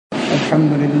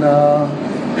الحمد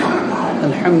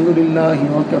لله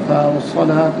وكفى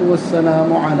والصلاة والسلام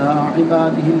على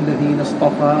عباده الذين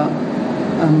اصطفى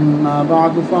أما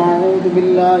بعد فأعوذ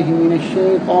بالله من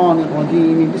الشيطان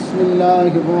الرجيم بسم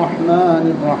الله الرحمن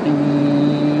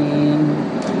الرحيم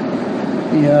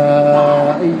يا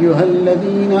أيها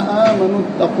الذين آمنوا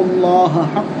اتقوا الله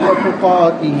حق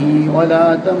تقاته ولا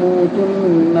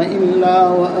تموتن إلا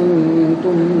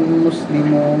وأنتم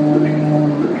مسلمون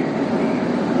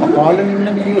وقال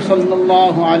النبي صلى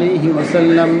الله عليه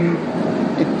وسلم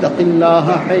اتق الله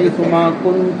حيثما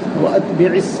كنت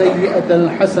وأتبع السيئة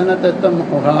الحسنة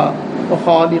تمحها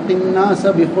وخالق الناس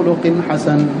بخلق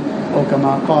حسن أو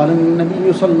كما قال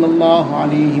النبي صلى الله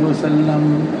عليه وسلم.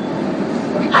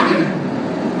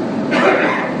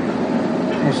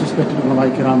 Most respected ulama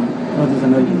kiram, brothers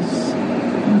and ladies,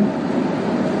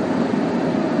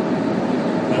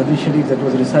 the hadith sharif that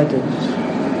was recited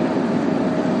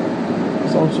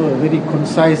is also a very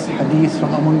concise hadith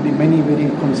from among the many very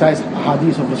concise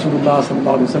hadiths of Rasulullah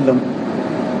sallallahu alaihi wasallam.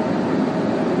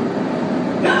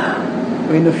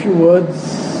 In a few words,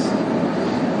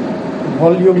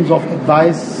 volumes of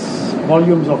advice,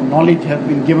 volumes of knowledge have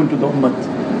been given to the ummah.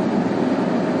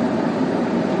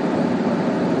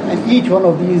 And each one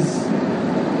of these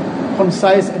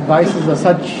concise advices are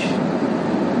such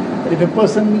that if a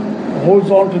person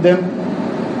holds on to them,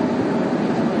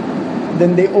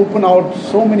 then they open out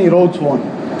so many roads for him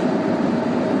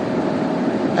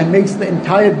and makes the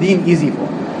entire deen easy for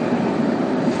him.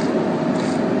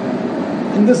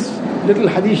 In this little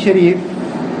hadith sharif,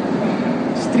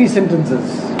 it's 3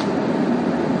 sentences,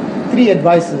 3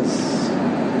 advices.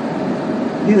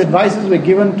 These advices were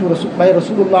given by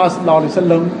Rasulullah sallallahu alaihi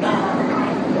wasallam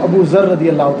to Abu Zarr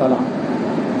radiyallahu ta'ala.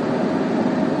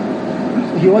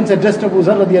 He once addressed Abu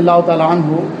Zarr radiyallahu ta'ala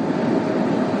anhu,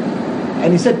 and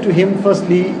he said to him,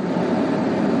 firstly,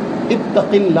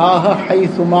 ittaqillaha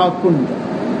haythuma kunta.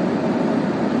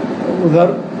 Abu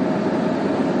Zarr,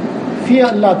 fear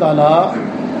Allah ta'ala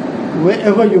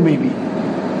wherever you may be.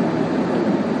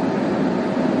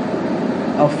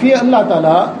 Now fear Allah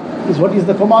ta'ala is what is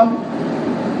the command.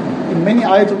 In many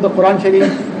ayats of the Quran Sharif,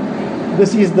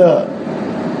 this is the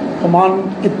command,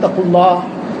 ittaqullah,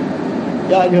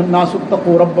 ya ayyuhan nasu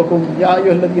ittaqu rabbakum, ya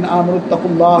ayyuhal ladhina amanu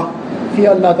ittaqullah,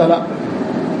 fear Allah ta'ala.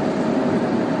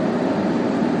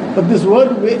 But this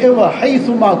word, wherever,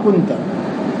 haythuma kunta,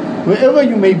 wherever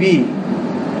you may be,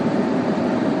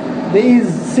 there is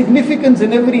significance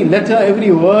in every letter,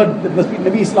 every word that the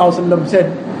Nabi sallallahu alaihi wasallam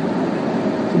said.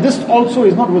 So this also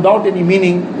is not without any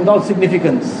meaning, without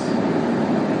significance.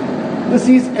 This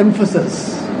is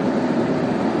emphasis.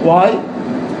 Why?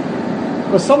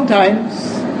 Because sometimes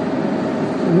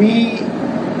we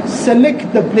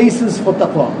select the places for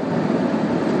taqwa.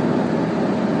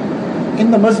 In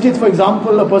the masjid, for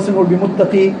example, a person will be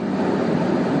muttaqi,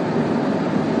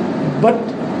 but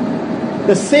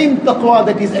the same taqwa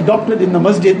that is adopted in the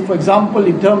masjid, for example,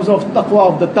 in terms of taqwa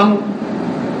of the tongue.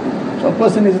 So a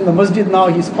person is in the masjid now,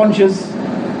 he's conscious,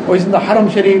 or he's in the haram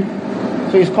sharif,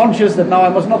 so he's conscious that now I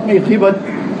must not make ghibat.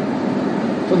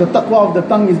 So the taqwa of the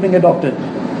tongue is being adopted.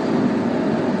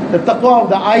 The taqwa of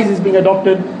the eyes is being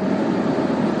adopted.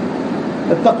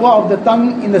 The taqwa of the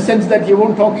tongue in the sense that he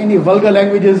won't talk any vulgar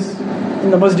languages in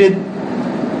the masjid.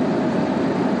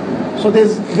 So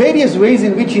there's various ways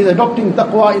in which he's adopting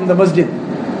taqwa in the masjid.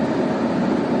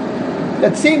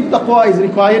 That same taqwa is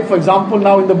required, for example,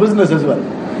 now in the business as well.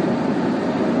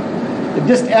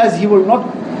 Just as he will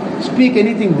not speak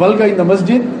anything vulgar in the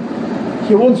masjid,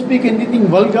 he won't speak anything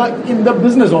vulgar in the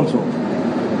business also.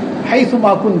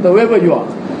 Haythuma kunta, wherever you are.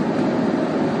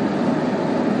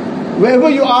 Wherever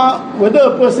you are, whether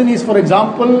a person is, for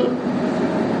example,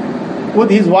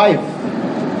 with his wife,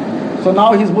 so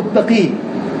now he's muttaqi.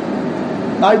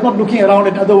 Now he's not looking around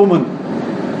at other women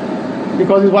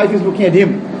because his wife is looking at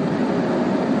him.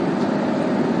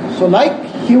 So like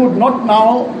he would not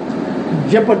now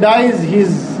jeopardize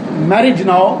his marriage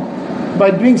now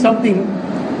by doing something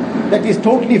that is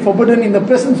totally forbidden in the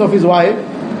presence of his wife.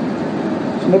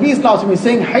 So Nabi Sallallahu Alaihi Wasallam is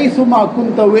saying, haythuma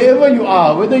kunta, wherever you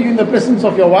are, whether you're in the presence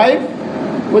of your wife,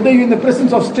 whether you're in the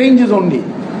presence of strangers only,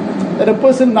 that a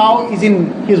person now is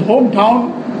in his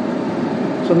hometown,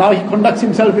 so now he conducts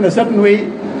himself in a certain way,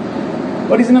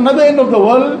 but he's in another end of the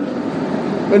world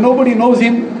where nobody knows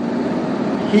him,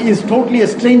 he is totally a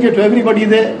stranger to everybody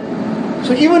there.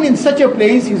 So even in such a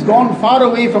place, he's gone far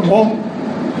away from home,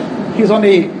 he's on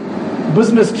a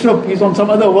business trip, he's on some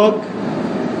other work,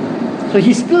 so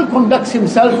he still conducts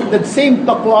himself with that same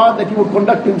taqwa that he would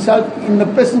conduct himself in the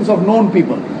presence of known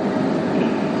people.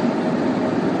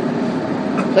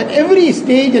 So at every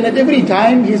stage and at every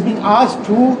time, he is being asked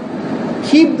to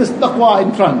keep this taqwa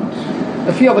in front,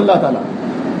 the fear of Allah Ta'ala.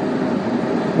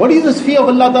 What is this fear of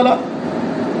Allah Ta'ala?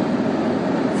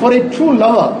 For a true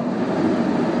lover,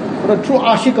 for a true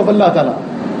ashik of Allah Ta'ala,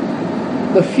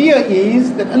 the fear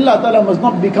is that Allah Ta'ala must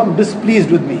not become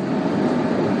displeased with me.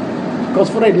 Because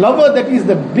for a lover, that is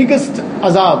the biggest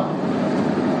azab,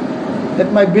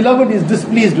 that my beloved is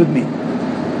displeased with me.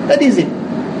 That is it.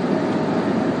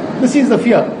 This is the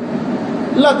fear.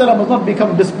 Allah Ta'ala must not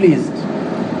become displeased.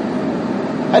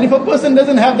 And if a person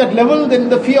doesn't have that level, then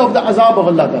the fear of the azab of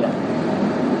Allah Ta'ala.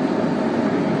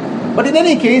 But in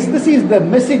any case, this is the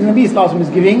message Nabi Sallallahu Alaihi Wasallam is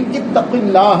giving.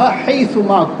 Ittaqillaha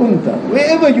haythuma kunta.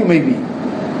 Wherever you may be.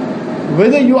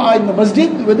 Whether you are in the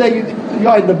masjid, whether you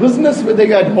are in the business, whether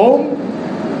you are at home,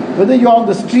 whether you are on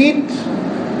the street,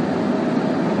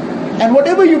 and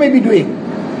whatever you may be doing.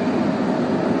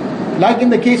 Like in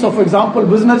the case of, for example,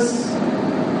 business.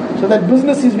 So that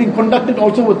business is being conducted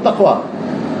also with taqwa.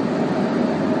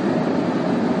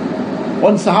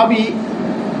 One Sahabi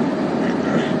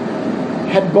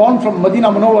had gone from Medina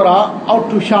Munawwara out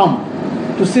to Sham,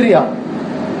 to Syria,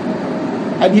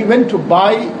 and he went to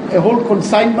buy a whole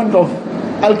consignment of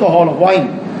alcohol, of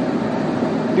wine,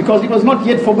 because it was not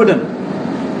yet forbidden.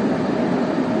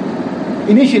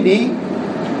 Initially,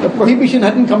 the prohibition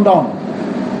hadn't come down,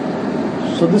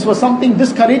 so this was something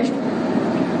discouraged,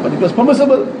 but it was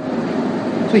permissible.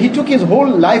 So he took his whole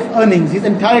life earnings, his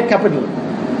entire capital,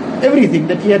 everything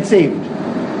that he had saved.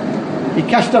 He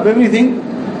cashed up everything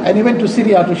and he went to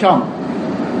Syria, to Sham.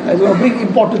 He was going to bring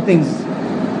imported things.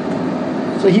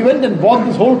 So he went and bought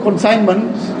this whole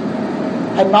consignment,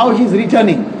 and now he is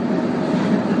returning.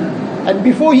 And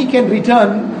before he can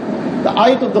return, the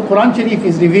ayat of the Quran Sharif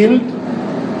is revealed.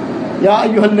 Ya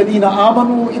ayyuhalladhina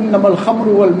amanu innamal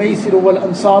khamru wal maisiru wal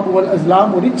ansabu wal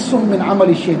azlamu rijsum min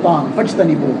amali shaitan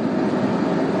fajtanibu.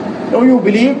 Now you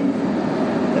believe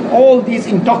that all these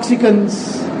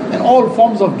intoxicants and all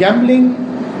forms of gambling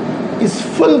is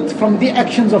filth from the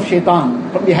actions of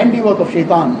shaitan, from the handiwork of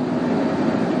shaitan.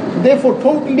 Therefore,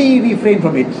 totally refrain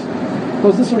from it,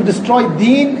 because this will destroy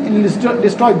deen and it will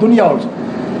destroy dunya also.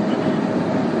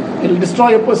 It will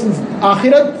destroy a person's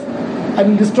akhirat and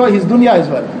will destroy his dunya as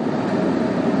well.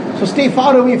 So stay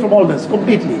far away from all this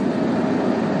completely.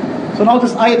 So now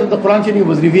this ayat of the Quran Sharif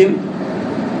was revealed,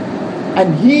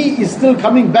 and he is still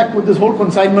coming back with this whole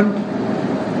consignment.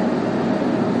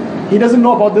 He doesn't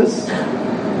know about this.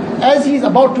 As he is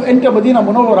about to enter Medina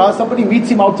Munawwara, somebody meets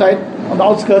him outside on the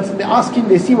outskirts, and they ask him,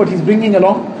 they see what he's bringing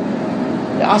along.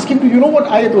 They ask him, do you know what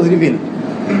ayat was revealed?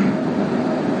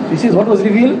 He says, what was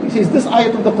revealed? He says, this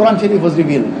ayat of the Quran Sharif was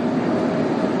revealed.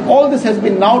 All this has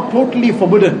been now totally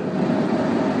forbidden.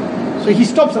 So he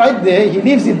stops right there, he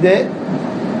leaves it there,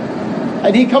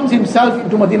 and he comes himself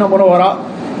into Medina Munawwara,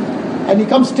 and he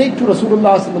comes straight to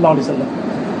Rasulullah Sallallahu Alaihi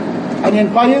Wasallam. And he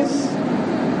inquires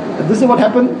that this is what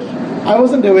happened. I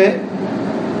wasn't aware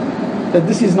that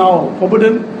this is now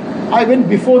forbidden. I went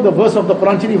before the verse of the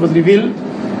Quran Sharif was revealed,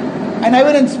 and I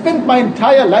went and spent my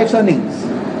entire life's earnings,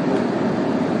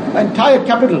 my entire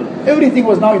capital, everything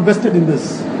was now invested in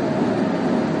this.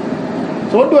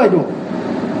 So what do I do?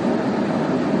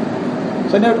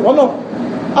 So now all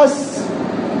of us,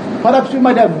 perhaps we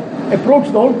might have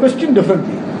approached the whole question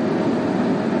differently.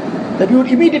 That we would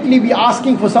immediately be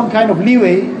asking for some kind of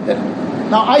leeway, that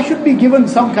now I should be given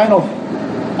some kind of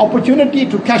opportunity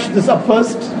to cash this up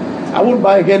first. I won't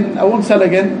buy again, I won't sell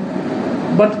again.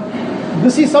 But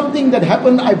this is something that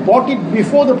happened, I bought it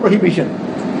before the prohibition.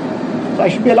 So I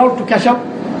should be allowed to cash up.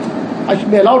 I should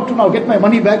be allowed to now get my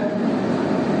money back.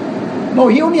 No,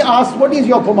 he only asked, what is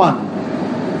your command?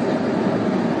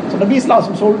 So Nabi Sallallahu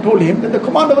Alaihi Wasallam told him that the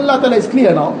command of Allah Ta'ala is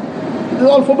clear now. It is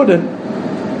all forbidden.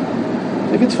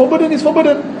 If it's forbidden, it's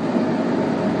forbidden.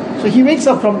 So he wakes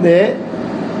up from there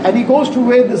and he goes to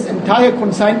where this entire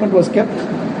consignment was kept,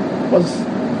 was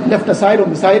left aside on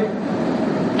the side,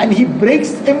 and he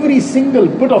breaks every single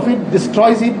bit of it,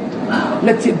 destroys it,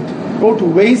 lets it go to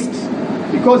waste,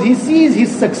 because he sees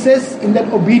his success in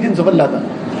that obedience of Allah Ta'ala.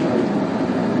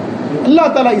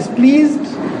 Allah Ta'ala is pleased,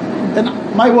 then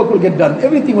my work will get done,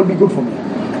 everything will be good for me.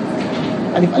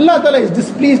 And if Allah Ta'ala is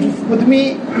displeased with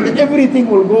me, then everything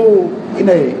will go in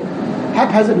a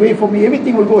haphazard way for me,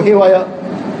 everything will go haywire.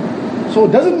 So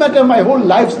it doesn't matter my whole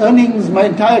life's earnings, my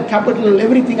entire capital,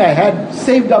 everything I had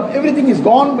saved up, everything is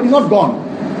gone, but it's not gone.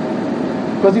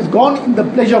 Because it's gone in the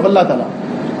pleasure of Allah Ta'ala.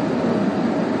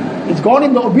 It's gone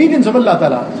in the obedience of Allah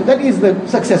Ta'ala. So that is the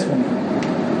success for me.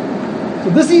 So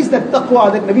this is the taqwa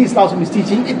that Nabi Sallallahu Alaihi Wasallam is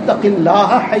teaching.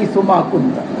 Ittaqillaha haythuma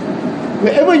kunta.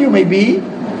 Wherever you may be,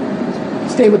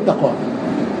 stay with taqwa.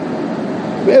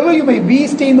 Wherever you may be,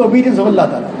 stay in the obedience of Allah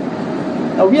Ta'ala.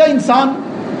 Now we are insan,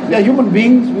 We are human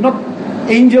beings, we're not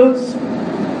angels.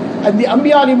 And the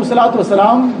Anbiya alayhi salatu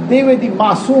wasalam, they were the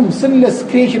masoom, sinless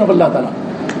creation of Allah Ta'ala.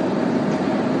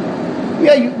 We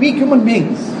are weak human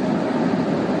beings.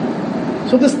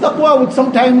 So this taqwa would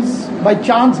sometimes by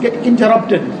chance get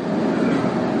interrupted.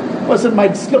 Person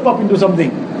might slip up into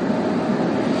something.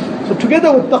 So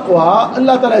together with taqwa,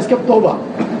 Allah Ta'ala has kept tawbah,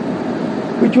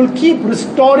 which will keep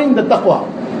restoring the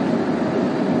taqwa.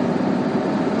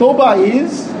 Tawbah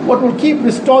is what will keep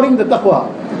restoring the taqwa.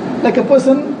 Like a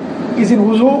person is in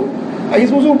wuzu, his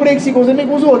wuzu breaks, he goes and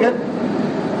makes wuzu again.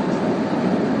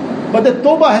 But the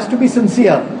tawbah has to be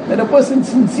sincere. That a person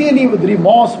sincerely, with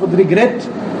remorse, with regret,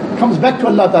 comes back to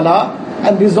Allah Ta'ala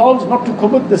and resolves not to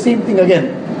commit the same thing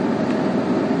again.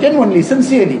 Genuinely,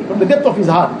 sincerely, from the depth of his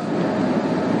heart.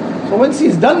 So once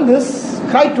he's done this,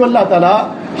 cry to Allah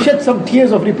Ta'ala, shed some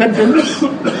tears of repentance,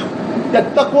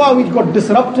 that taqwa which got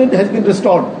disrupted has been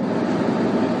restored.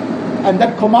 And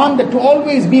that command that to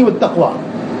always be with taqwa.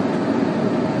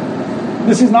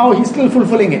 This is now, he's still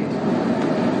fulfilling it.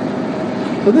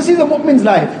 So this is a mu'min's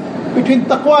life, between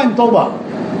taqwa and tawbah.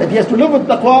 That he has to live with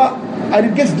taqwa, and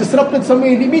it gets disrupted somewhere,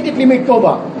 he'll immediately make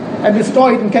tawbah and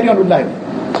restore it and carry on with life.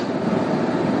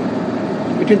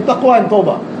 Between taqwa and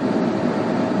tawbah.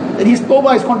 That his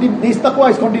taqwa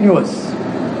is continuous.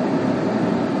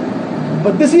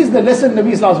 But this is the lesson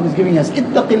Nabi Sallallahu Alaihi Wasallam is giving us.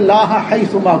 Ittaqillaha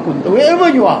haythuma kunta. Wherever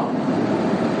you are,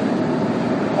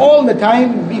 all the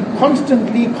time be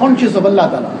constantly conscious of Allah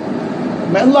Ta'ala.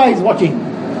 Allah is watching.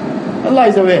 Allah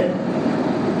is aware.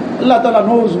 Allah Ta'ala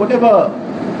knows whatever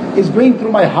is going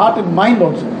through my heart and mind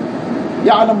also.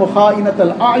 يَعْلَمُ خَائِنَةَ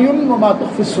الْأَعْيُنِ وَمَا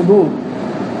تُخْفِي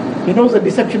الصُّدُورِ. He knows the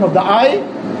deception of the eye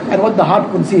and what the heart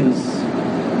conceals.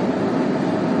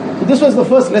 So this was the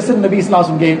first lesson Nabi Sallallahu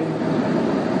Alaihi Wasallam gave.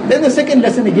 Then the second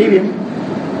lesson he gave him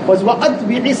was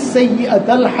وَأَتْبِعِ السَّيِّئَةَ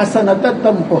الْحَسَنَةَ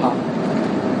تَمْحُهَا.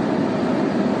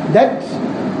 That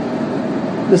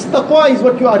this taqwa is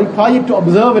what you are required to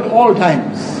observe at all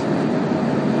times.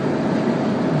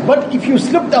 But if you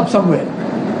slipped up somewhere,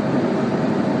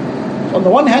 on the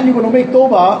one hand you're going to make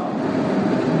tawbah,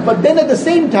 but then at the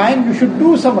same time you should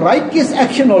do some righteous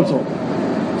action also,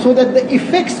 so that the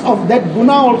effects of that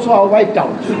guna also are wiped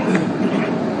out.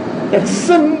 That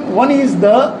sin, one is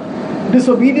the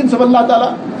disobedience of Allah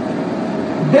Ta'ala,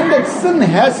 then that sin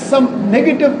has some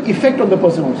negative effect on the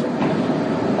person also,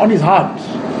 on his heart.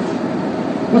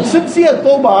 With sincere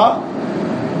tawbah,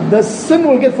 the sin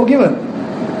will get forgiven,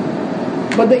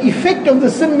 but the effect of the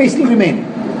sin may still remain.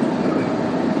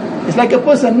 It's like a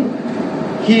person,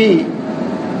 he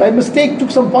by mistake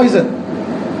took some poison.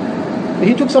 When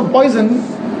he took some poison,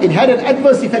 it had an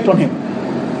adverse effect on him,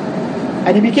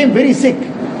 and he became very sick,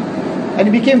 and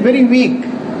he became very weak.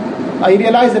 He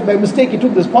realized that by mistake he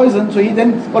took this poison, so he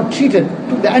then got treated,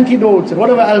 took the antidotes and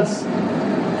whatever else.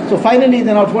 So finally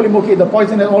they now told him, okay, the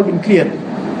poison has all been cleared.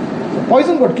 The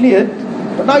poison got cleared,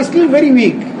 but now he's still very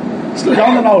weak, still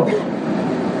down and out.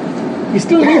 He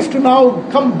still needs to now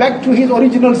come back to his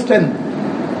original strength.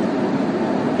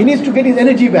 He needs to get his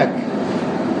energy back.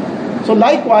 So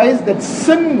likewise, that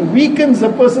sin weakens a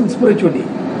person spiritually.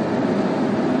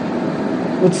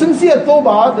 With sincere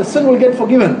tawbah, the sin will get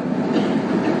forgiven,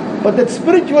 but that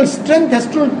spiritual strength has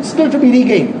still to be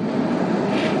regained.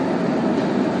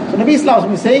 So Nabi Sallallahu Alaihi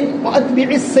Wasallam is saying, وَأَتْبِعِ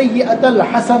السَّيِّئَةَ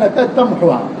الْحَسَنَةَ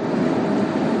تَمْحُهَا.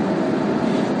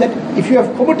 That if you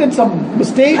have committed some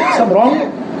mistake, some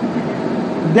wrong,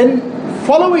 then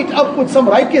follow it up with some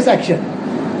righteous action,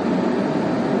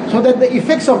 so that the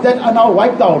effects of that are now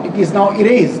wiped out, it is now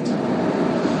erased,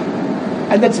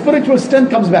 and that spiritual strength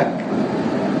comes back.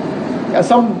 There are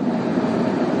some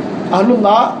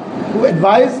Ahlullah who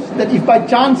advised that if by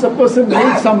chance a person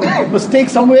made some mistake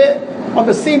somewhere, on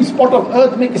the same spot of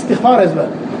earth make istighfar as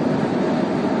well.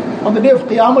 On the day of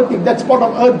Qiyamah, if that spot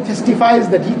of earth testifies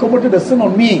that he committed a sin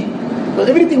on me, so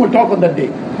everything will talk on that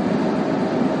day.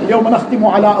 اليوم نختم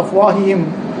على أفواههم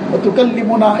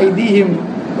وتكلمنا أيديهم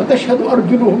وتشهد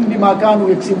أرجلهم بما كانوا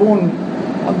يكسبون.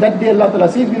 On that day Allah Ta'ala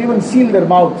says, we'll even seal their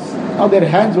mouths. Now their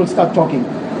hands will start talking,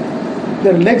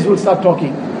 their legs will start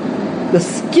talking, the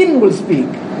skin will speak.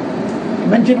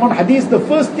 Mentioned one hadith, the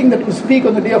first thing that will speak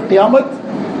on the day of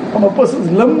Qiyamah from a person's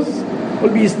limbs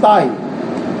will be his thigh,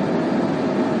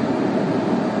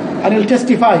 and he'll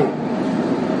testify,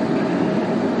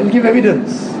 he'll give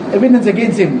evidence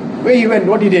against him, where he went,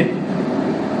 what he did.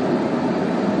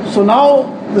 So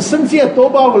now the sincere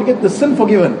tawbah will get the sin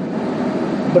forgiven,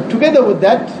 but together with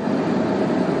that,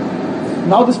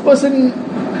 now this person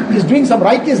is doing some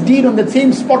righteous deed on that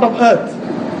same spot of earth.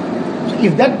 So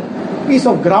if that piece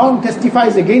of ground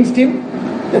testifies against him,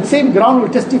 that same ground will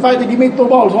testify that he made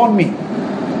tawbah also on me,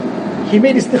 he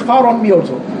made istighfar on me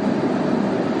also.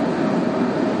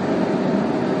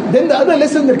 Then the other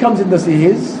lesson that comes in this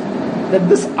is that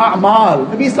this a'mal,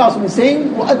 Nabi Sallallahu is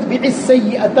saying, وَأَتْبِعِ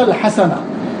السَّيِّئَةَ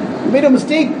الْحَسَنَةَ. You made a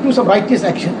mistake, do some righteous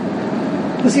action.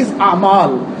 This is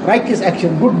a'mal, righteous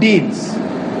action, good deeds.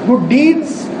 Good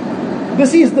deeds,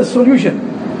 this is the solution.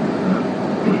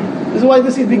 This is why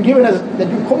this is being given as that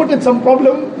you committed some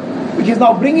problem which is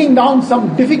now bringing down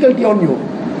some difficulty on you.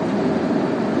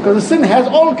 Because the sin has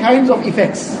all kinds of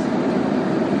effects.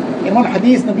 In one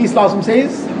hadith, Nabi Sallallahu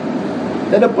says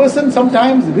that a person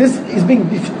sometimes rizq is being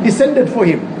descended for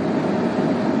him.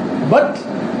 But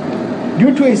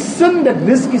due to a sin, that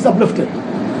rizq is uplifted.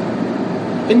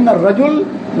 إِنَّ الرَّجُلْ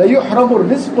لَيُحْرَمُ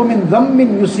الرِّزْقُ مِنْ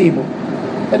ذَمٍّ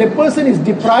يُصِيبُ. That a person is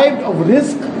deprived of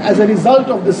rizq as a result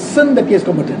of the sin that he has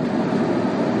committed.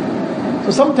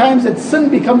 So sometimes that sin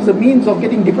becomes the means of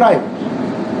getting deprived.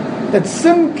 That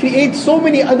sin creates so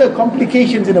many other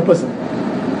complications in a person.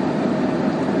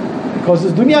 Because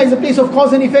this dunya is a place of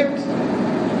cause and effect.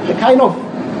 The kind of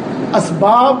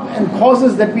asbab and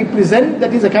causes that we present,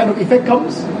 that is the kind of effect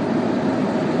comes.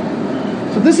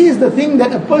 So this is the thing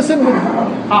that a person with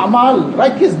a'mal,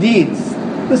 righteous deeds,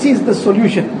 this is the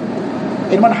solution.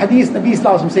 In one hadith, Nabi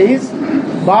Sallallahu says,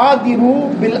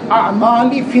 بَادِرُوا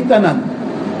بِالْأَعْمَالِ فِتَنًا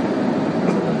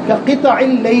كَقِطَعِ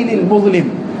اللَّيْلِ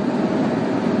الْمُظْلِمِ.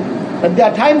 But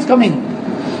there are times coming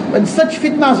when such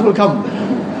fitnas will come.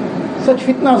 Such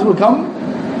fitnas will come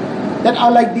that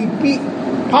are like the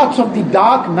parts of the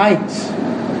dark night.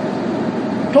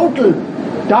 Total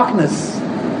darkness.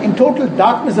 In total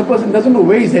darkness, a person doesn't know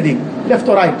where he's heading, left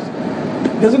or right.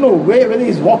 Doesn't know whether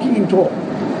he's walking into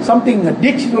something, a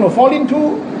ditch he's going to fall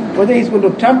into, whether he's going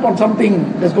to tramp on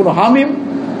something that's going to harm him,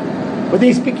 whether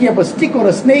he's picking up a stick or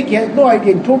a snake, he has no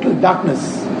idea, in total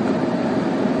darkness.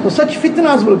 So such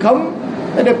fitnas will come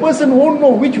that a person won't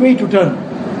know which way to turn.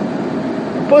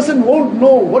 A person won't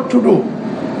know what to do.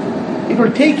 It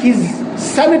will take his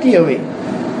sanity away.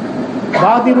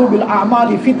 بَادِرُوا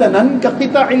بِالْأَعْمَالِ فِتَنًا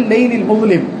كَقِطَعِ اللَّيْلِ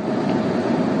الْمُظْلِمِ.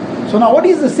 So now what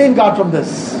is the safeguard from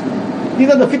this? These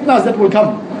are the fitnas that will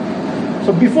come.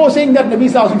 So before saying that, Nabi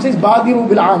Sallallahu Alaihi Wasallam says, بَادِرُوا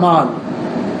بِالْأَعْمَالِ.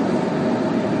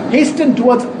 Hasten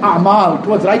towards a'mal,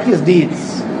 towards righteous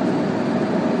deeds.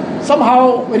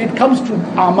 Somehow when it comes to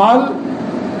a'mal,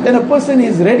 then a person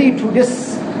is ready to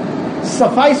just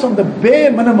suffice on the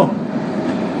bare minimum.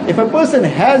 If a person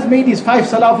has made his 5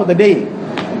 salah for the day,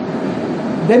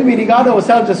 then we regard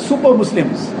ourselves as super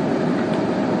Muslims.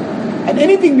 And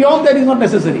anything beyond that is not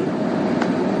necessary.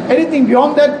 Anything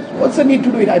beyond that, what's the need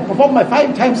to do it? I perform my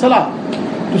 5 times salah.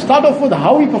 To start off with,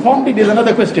 how he performed it is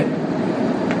another question.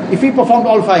 If he performed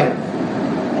all 5,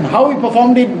 and how he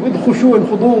performed it with khushu and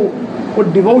khudu,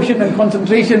 with devotion and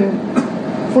concentration,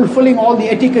 fulfilling all the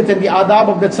etiquettes and the adab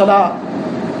of that salah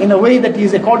in a way that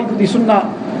is according to the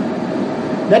sunnah,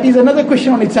 that is another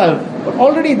question on itself. But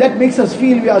already that makes us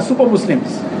feel we are super Muslims.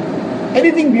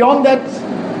 Anything beyond that,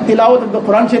 tilawat of the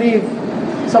Quran Sharif,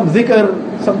 some dhikr,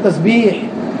 some tasbih,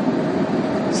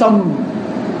 some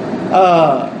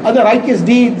other righteous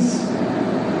deeds.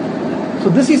 So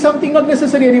this is something not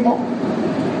necessary anymore.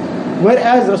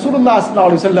 Whereas Rasulullah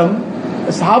Sallallahu Alaihi Wasallam,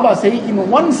 the Sahaba say, in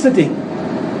one sitting,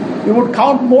 we would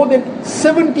count more than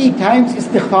 70 times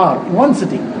istighfar in one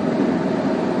sitting.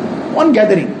 One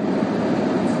gathering.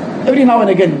 Every now and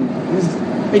again, is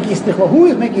making istighfar. Who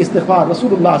is making istighfar?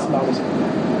 Rasulullah Sallallahu Alaihi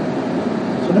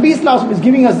Wasallam. So Nabi Sallallahu Alaihi Wasallam is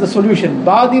giving us the solution.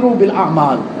 Badiru bil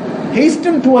a'mal.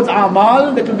 Hasten towards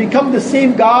a'mal that will become the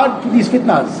safeguard to these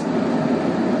fitnas.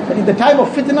 That in the time of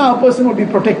fitna, a person will be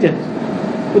protected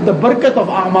with the barakat of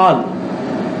a'mal.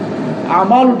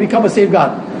 A'mal will become a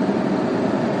safeguard.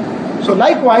 So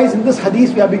likewise, in this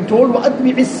hadith we are being told,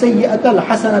 وَأَتْبِعِ السَّيِّئَةَ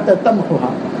الْحَسَنَةَ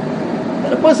تَمْحُهَا.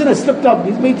 That a person has slipped up,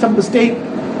 he's made some mistake,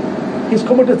 he's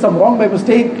committed some wrong by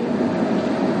mistake.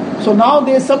 So now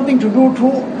there is something to do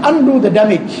to undo the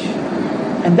damage.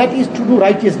 And that is to do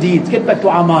righteous deeds, get back to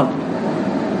a'mal.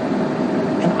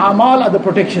 And a'mal are the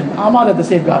protection, a'mal are the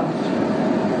safeguard.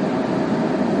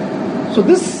 So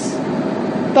this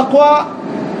taqwa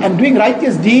and doing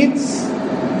righteous deeds,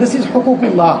 this is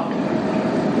huququllah.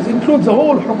 This includes the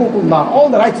whole huququllah, all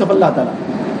the rights of Allah Ta'ala.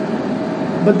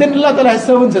 But then Allah Ta'ala has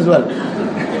servants as well.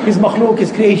 His makhluk,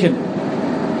 His creation.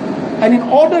 And in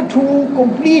order to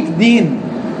complete deen,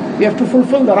 we have to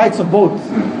fulfill the rights of both.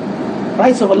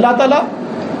 Rights of Allah Ta'ala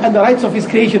and the rights of His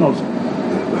creation also.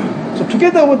 So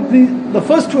together with the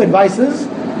first 2 advices,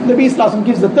 Nabi Sallallahu Alaihi Wasallam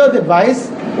gives the third advice,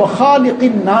 وَخَالِقِ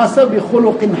النَّاسَ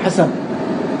بِخُلُقٍ حَسَنٍ.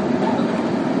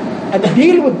 And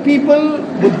deal with people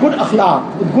with good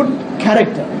akhlaq, with good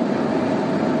character.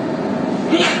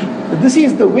 This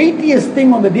is the weightiest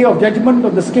thing on the day of judgment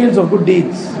of the scales of good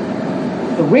deeds.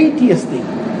 The weightiest thing,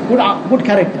 good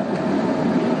character.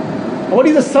 What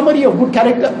is the summary of good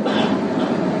character?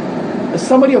 The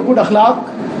summary of good akhlaq,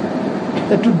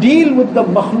 that to deal with the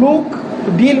makhluk,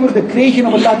 to deal with the creation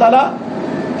of Allah Ta'ala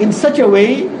in such a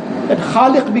way that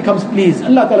Khaliq becomes pleased,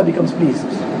 Allah Ta'ala becomes pleased.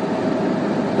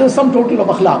 There is some total of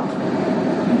akhlaq.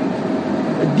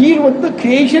 Deal with the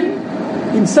creation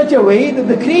in such a way that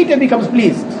the creator becomes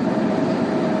pleased.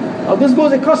 Now this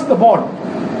goes across the board.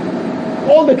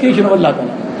 All the creation of Allah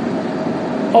Ta'ala.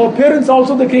 Our parents are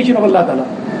also the creation of Allah Ta'ala.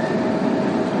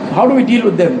 So how do we deal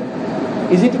with them?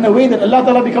 Is it in a way that Allah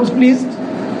Ta'ala becomes pleased?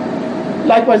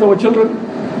 Likewise our children,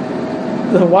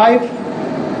 the wife,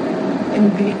 in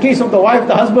the case of the wife,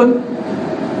 the husband.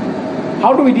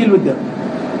 How do we deal with them?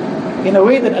 In a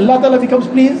way that Allah Ta'ala becomes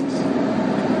pleased?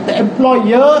 The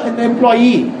employer and the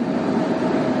employee.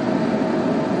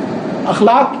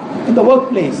 Akhlaq in the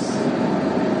workplace.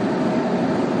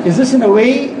 Is this in a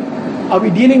way, are we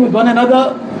dealing with one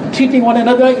another, treating one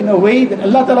another in a way that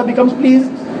Allah Ta'ala becomes pleased?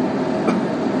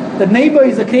 The neighbor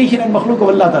is a creation and makhluk of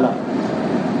Allah Ta'ala.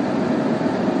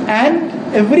 And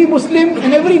every Muslim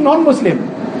and every non-Muslim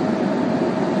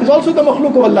is also the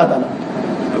makhluk of Allah Ta'ala.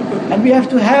 And we have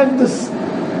to have this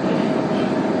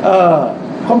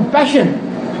compassion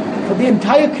for the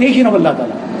entire creation of Allah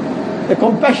Ta'ala. The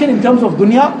compassion in terms of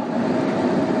dunya,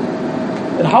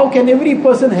 that how can every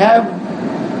person have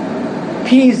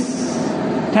peace,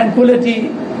 tranquility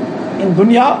in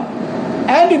dunya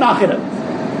and in akhirat,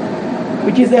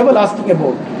 which is the everlasting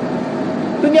abode.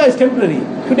 Dunya is temporary.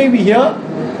 Today we here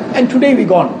and today we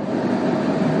gone.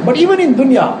 But even in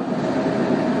dunya,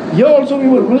 here also we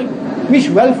will wish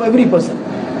well for every person.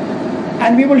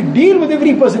 And we will deal with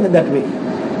every person in that way,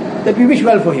 that we wish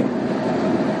well for him.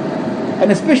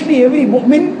 And especially every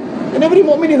mu'min, and every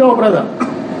mu'min is our brother.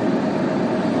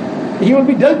 He will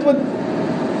be dealt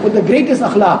with the greatest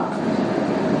akhlaq,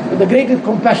 with the greatest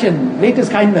compassion,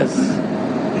 greatest kindness.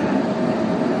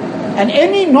 And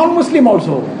any non-Muslim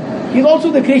also, he is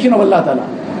also the creation of Allah Ta'ala.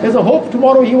 There's a hope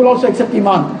tomorrow he will also accept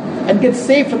Iman and get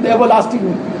saved from the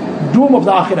everlasting doom of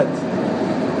the Akhirat.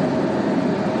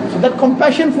 So that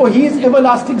compassion for his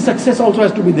everlasting success also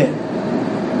has to be there.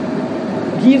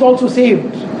 He is also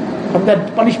saved from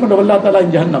that punishment of Allah Ta'ala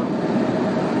in Jahannam.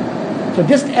 So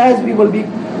just as we will be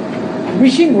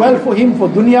wishing well for him for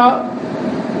dunya,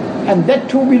 and that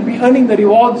too will be earning the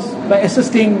rewards by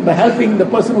assisting, by helping the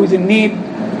person who is in need,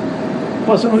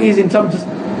 person who is in some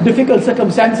difficult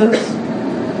circumstances.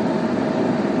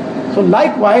 So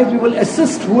likewise we will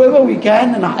assist whoever we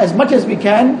can and as much as we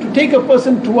can to take a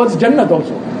person towards Jannat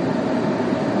also.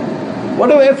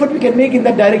 Whatever effort we can make in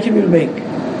that direction we will make.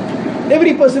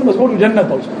 Every person must go to Jannat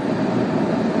also.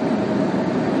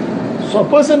 So a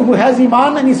person who has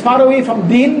Iman and is far away from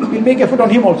Deen will make effort on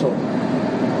him also.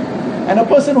 And a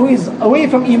person who is away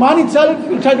from Iman itself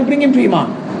will try to bring him to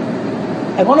Iman.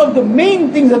 And one of the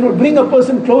main things that will bring a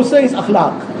person closer is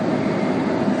akhlaq.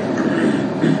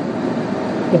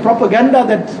 The propaganda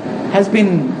that has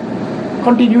been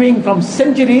continuing from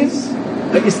centuries,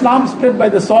 that Islam spread by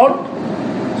the sword.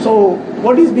 So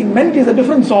what is being meant is a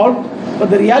different sword, but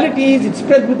the reality is it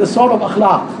spread with the sword of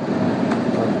akhlaq.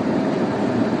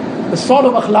 The sword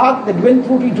of akhlaq that went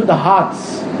through into the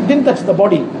hearts. It didn't touch the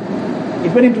body.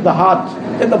 It went into the heart.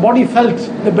 Then the body felt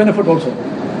the benefit also.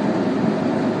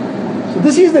 So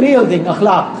this is the real thing,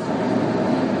 akhlaq.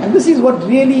 And this is what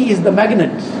really is the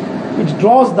magnet which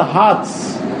draws the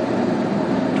hearts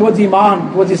towards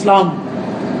Iman, towards Islam,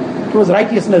 towards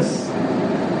righteousness.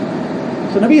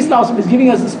 So Nabi Islam is giving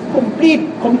us this complete,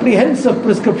 comprehensive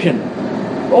prescription.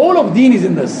 All of deen is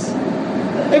in this.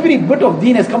 Every bit of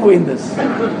deen has come away in this.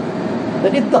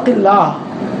 That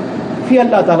ittaqillah, fear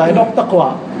Allah Ta'ala, adopt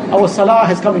taqwa. Our salah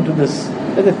has come into this.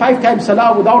 That the 5 times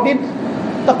salah, without it,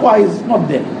 taqwa is not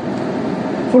there.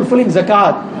 Fulfilling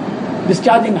zakat,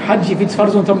 discharging hajj if it's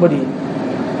farz on somebody,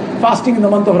 fasting in the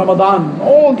month of Ramadan,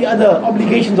 all the other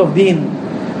obligations of deen,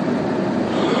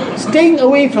 staying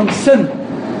away from sin,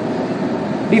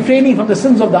 refraining from the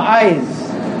sins of the eyes.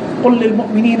 قُلْ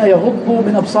لِلْمُؤْمِنِينَ يَغُضُّوا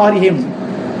مِنْ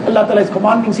أَبْصَارِهِمْ. Allah Ta'ala is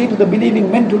commanding, say to the believing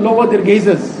men to lower their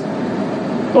gazes.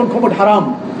 Don't commit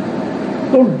haram.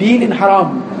 Don't deal in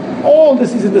haram. All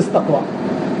this is in this taqwa.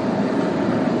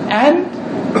 And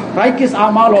righteous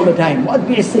amal all the time.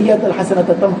 وَأَتْبِعِ السَّيِّئَةَ الْحَسَنَةَ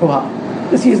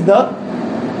تَمْحُهَا. This is the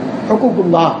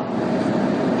huququllah.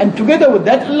 And together with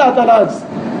that, Allah Ta'ala's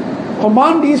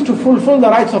command is to fulfill the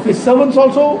rights of His servants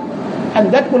also,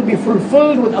 and that will be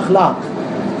fulfilled with akhlaq.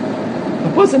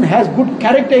 If a person has good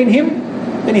character in him,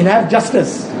 then he'll have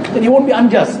justice. Then he won't be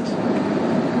unjust.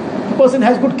 If a person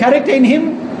has good character in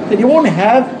him, then he won't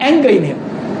have anger in him.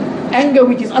 Anger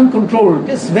which is uncontrolled,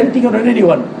 just venting on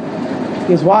anyone.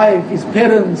 His wife, his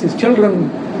parents, his children,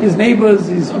 his neighbors,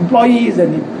 his employees,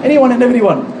 and anyone and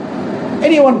everyone.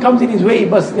 Anyone comes in his way,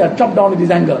 but they are chopped down with his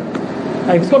anger.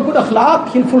 Now, if he's got good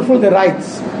akhlaq, he'll fulfill their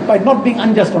rights by not being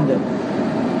unjust on them,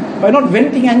 by not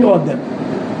venting anger on them,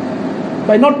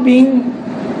 by not being,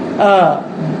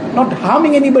 not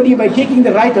harming anybody by taking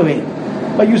the right away,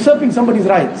 by usurping somebody's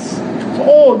rights. So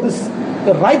all this,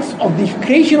 the rights of the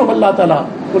creation of Allah Ta'ala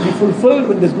will be fulfilled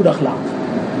with this good akhlaq.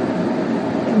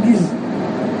 And these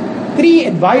three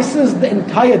advices, the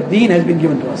entire deen has been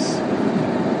given to us.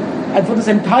 And for this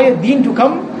entire deen to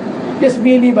come, just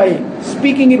merely by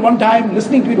speaking it one time,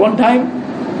 listening to it one time,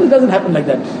 it doesn't happen like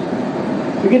that.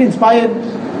 We get inspired.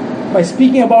 By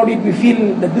speaking about it, we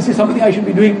feel that this is something I should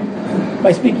be doing.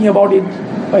 By speaking about it,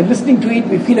 by listening to it,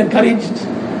 we feel encouraged.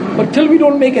 But till we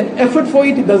don't make an effort for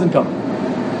it, it doesn't come.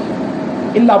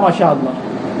 Illa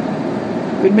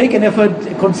masha'Allah. We make an effort,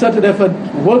 a concerted effort,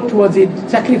 work towards it,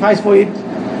 sacrifice for it.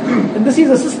 And this is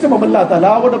a system of Allah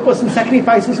Ta'ala. What a person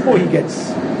sacrifices for, he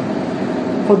gets.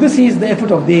 For this is the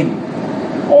effort of deen.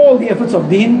 All the efforts of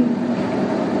deen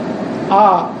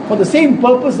are for the same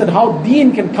purpose, that how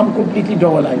deen can come completely into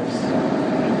our lives.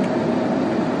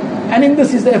 And in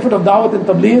this is the effort of da'wat and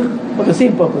tabligh for the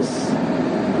same purpose.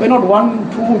 We're not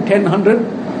 1, 2, 10,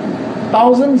 100.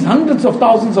 Thousands, hundreds of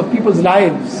thousands of people's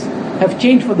lives have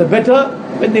changed for the better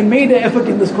when they made an effort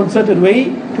in this concerted way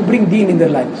to bring deen in their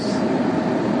lives.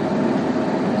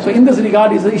 So in this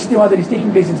regard is the ijtima that is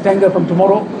taking place in Stanger from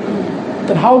tomorrow,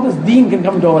 that how this deen can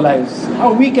come into our lives,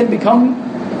 how we can become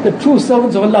the true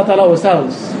servants of Allah Ta'ala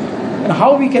ourselves, and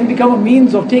how we can become a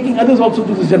means of taking others also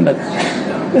to this Jannat.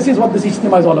 This is what this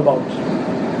ijtima is all about.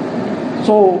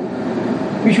 So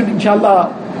we should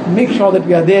inshallah make sure that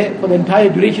we are there for the entire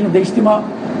duration of the ijtima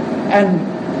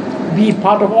and be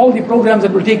part of all the programs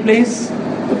that will take place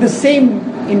with the same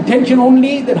intention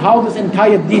only, that how this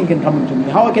entire deen can come into me,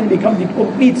 how I can become the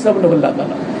complete servant of Allah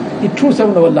Ta'ala, the true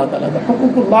servant of Allah Ta'ala. The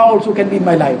huququllah also can be in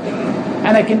my life,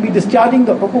 and I can be discharging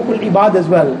the huququl ibad as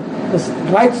well,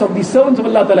 the rights of the servants of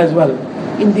Allah Ta'ala as well,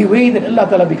 in the way that Allah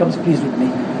Ta'ala becomes pleased with me.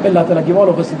 Allah Ta'ala give all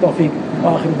of us the tawfiq.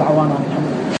 Wa akhiru da'wana alhamdulillah.